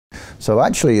So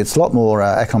actually it's a lot more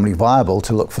economically viable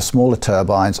to look for smaller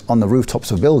turbines on the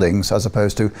rooftops of buildings as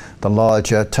opposed to the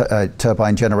larger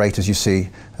turbine generators you see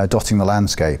dotting the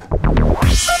landscape.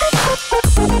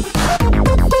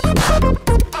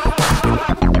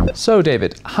 So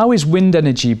David, how is wind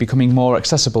energy becoming more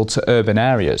accessible to urban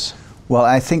areas? Well,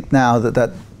 I think now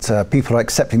that people are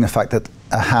accepting the fact that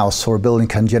a house or a building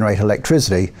can generate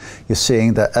electricity, you're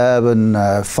seeing the urban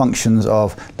functions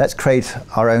of let's create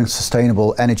our own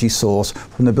sustainable energy source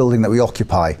from the building that we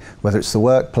occupy, whether it's the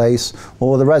workplace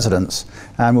or the residence.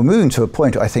 And we're moving to a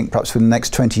point, I think, perhaps within the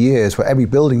next 20 years, where every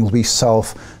building will be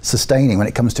self-sustaining when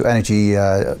it comes to energy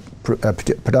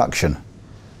production.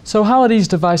 So how are these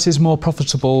devices more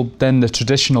profitable than the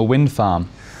traditional wind farm?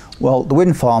 Well, the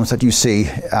wind farms that you see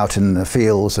out in the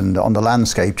fields and on the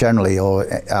landscape generally, or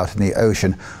out in the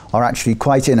ocean, are actually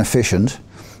quite inefficient.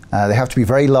 They have to be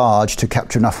very large to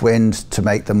capture enough wind to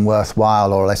make them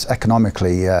worthwhile or less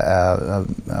economically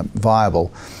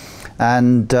viable.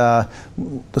 And the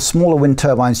smaller wind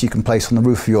turbines you can place on the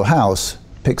roof of your house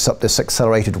picks up this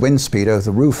accelerated wind speed over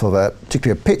the roof of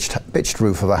particularly a pitched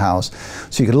roof of a house.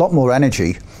 So you get a lot more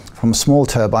energy from a small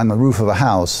turbine on the roof of a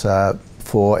house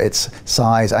for its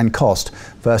size and cost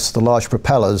versus the large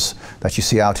propellers that you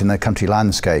see out in the country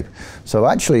landscape. So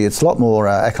actually it's a lot more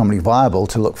economically viable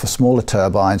to look for smaller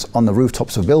turbines on the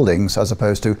rooftops of buildings as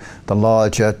opposed to the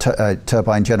larger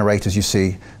turbine generators you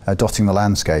see dotting the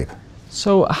landscape.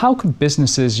 So how could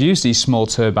businesses use these small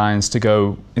turbines to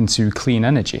go into clean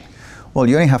energy? Well,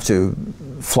 you only have to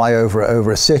fly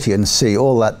over a city and see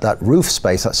all that roof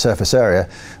space, that surface area,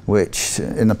 which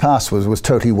in the past was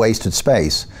totally wasted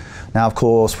space. Now, of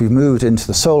course, we've moved into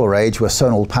the solar age where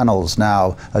solar panels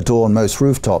now adorn most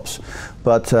rooftops.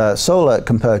 But solar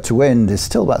compared to wind is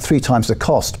still about 3 times the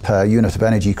cost per unit of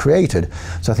energy created.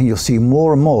 So I think you'll see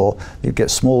more and more, you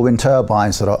get small wind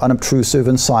turbines that are unobtrusive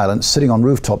and silent, sitting on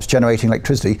rooftops generating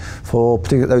electricity for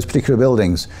those particular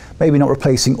buildings. Maybe not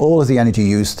replacing all of the energy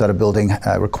use that a building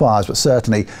requires, but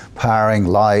certainly powering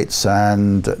lights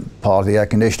and part of the air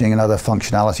conditioning and other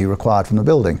functionality required from the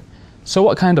building. So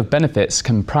what kind of benefits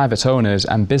can private owners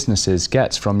and businesses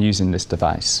get from using this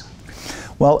device?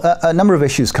 Well, a number of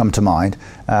issues come to mind.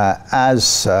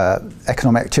 As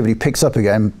economic activity picks up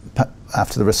again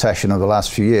after the recession of the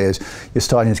last few years, you're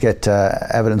starting to get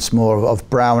evidence more of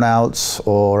brownouts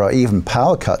or even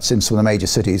power cuts in some of the major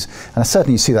cities. And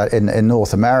certainly you see that in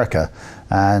North America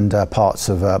and parts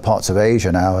of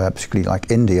Asia now, particularly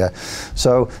like India.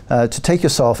 So to take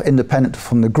yourself independent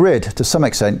from the grid to some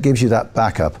extent gives you that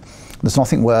backup. There's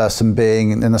nothing worse than being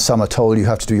in the summer told you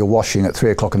have to do your washing at 3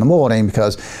 o'clock in the morning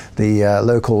because the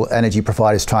local energy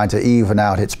provider is trying to even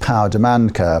out its power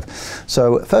demand curve.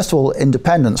 So first of all,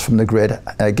 independence from the grid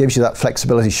gives you that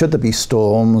flexibility should there be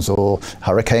storms or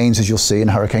hurricanes, as you'll see in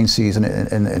hurricane season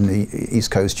in the East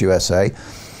Coast USA.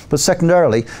 But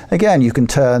secondarily, again, you can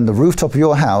turn the rooftop of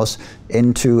your house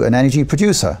into an energy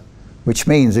producer, which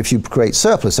means if you create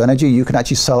surplus energy, you can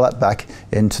actually sell that back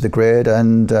into the grid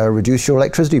and reduce your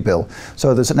electricity bill.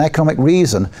 So there's an economic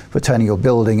reason for turning your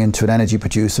building into an energy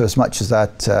producer as much as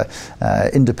that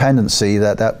independency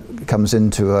that comes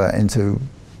into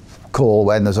call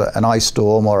when there's an ice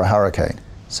storm or a hurricane.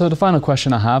 So the final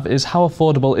question I have is, how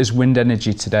affordable is wind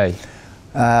energy today?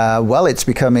 Well, it's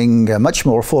becoming much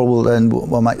more affordable than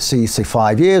one might see, say,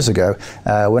 5 years ago.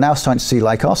 We're now starting to see,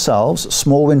 like ourselves,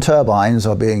 small wind turbines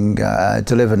are being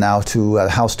delivered now to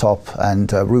housetop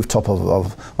and rooftop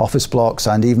of office blocks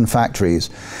and even factories.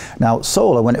 Now,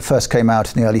 solar, when it first came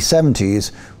out in the early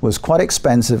 70s, was quite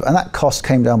expensive, and that cost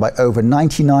came down by over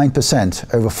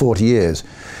 99% over 40 years.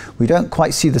 We don't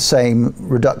quite see the same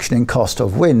reduction in cost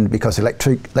of wind because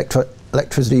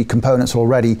electricity components are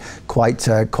already quite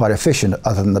efficient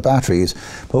other than the batteries.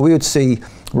 But we would see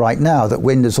right now that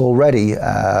wind is already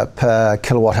per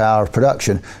kilowatt hour of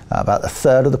production about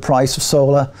 1/3 of the price of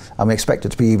solar, and we expect it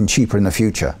to be even cheaper in the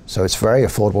future. So it's very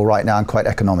affordable right now and quite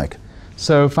economic.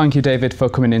 So thank you, David, for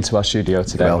coming into our studio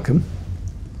today. You're welcome.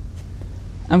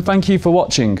 And thank you for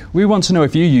watching. We want to know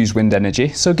if you use wind energy,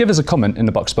 so give us a comment in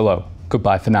the box below.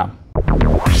 Goodbye for now.